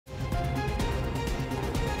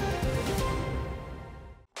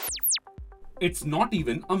It's not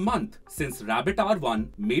even a month since Rabbit R1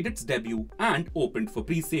 made its debut and opened for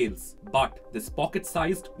pre-sales. But this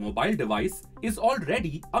pocket-sized mobile device is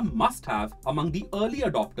already a must-have among the early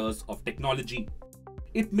adopters of technology.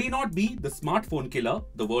 It may not be the smartphone killer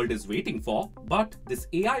the world is waiting for, but this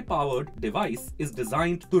AI-powered device is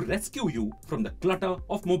designed to rescue you from the clutter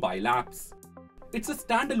of mobile apps. It's a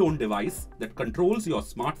standalone device that controls your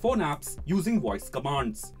smartphone apps using voice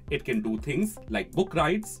commands. It can do things like book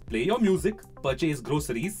rides, play your music, purchase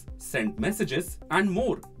groceries, send messages, and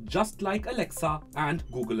more, just like Alexa and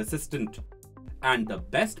Google Assistant. And the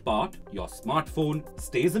best part, your smartphone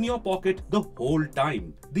stays in your pocket the whole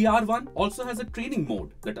time. The R1 also has a training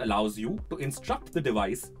mode that allows you to instruct the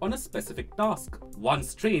device on a specific task.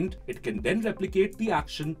 Once trained, it can then replicate the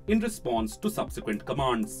action in response to subsequent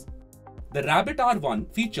commands. The Rabbit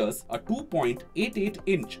R1 features a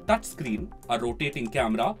 2.88-inch touchscreen, a rotating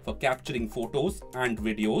camera for capturing photos and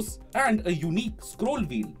videos, and a unique scroll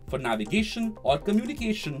wheel for navigation or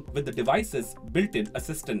communication with the device's built-in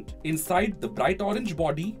assistant. Inside the bright orange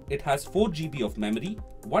body, it has 4 GB of memory,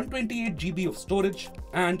 128 GB of storage,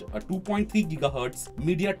 and a 2.3 GHz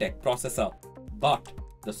MediaTek processor. But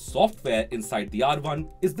the software inside the R1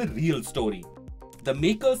 is the real story. The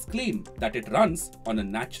makers claim that it runs on a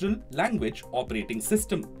natural language operating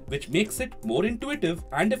system, which makes it more intuitive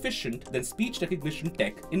and efficient than speech recognition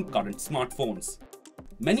tech in current smartphones.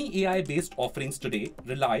 Many AI-based offerings today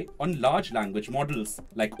rely on large language models,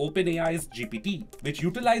 like OpenAI's GPT, which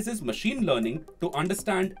utilizes machine learning to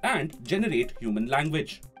understand and generate human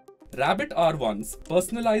language. Rabbit R1's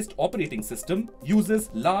personalized operating system uses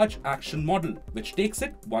large action model, which takes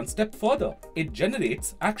it one step further. It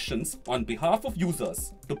generates actions on behalf of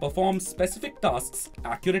users to perform specific tasks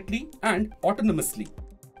accurately and autonomously.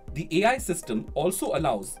 The AI system also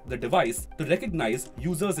allows the device to recognize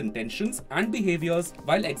users' intentions and behaviors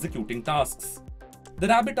while executing tasks. The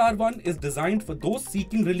Rabbit R1 is designed for those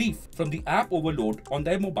seeking relief from the app overload on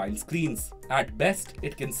their mobile screens. At best,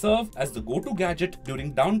 it can serve as the go-to gadget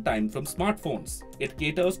during downtime from smartphones. It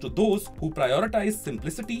caters to those who prioritize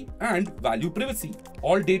simplicity and value privacy.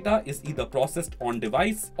 All data is either processed on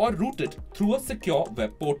device or routed through a secure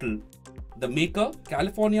web portal. The maker,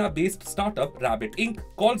 California-based startup Rabbit Inc.,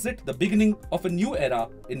 calls it the beginning of a new era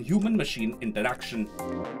in human-machine interaction.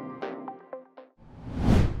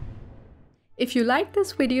 If you like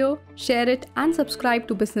this video, share it and subscribe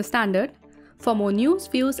to Business Standard. For more news,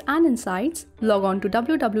 views and insights, log on to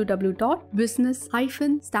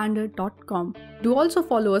www.business-standard.com. Do also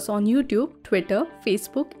follow us on YouTube, Twitter,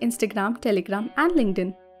 Facebook, Instagram, Telegram and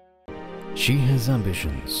LinkedIn. She has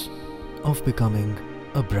ambitions of becoming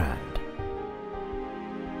a brand.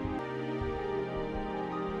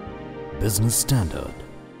 Business Standard.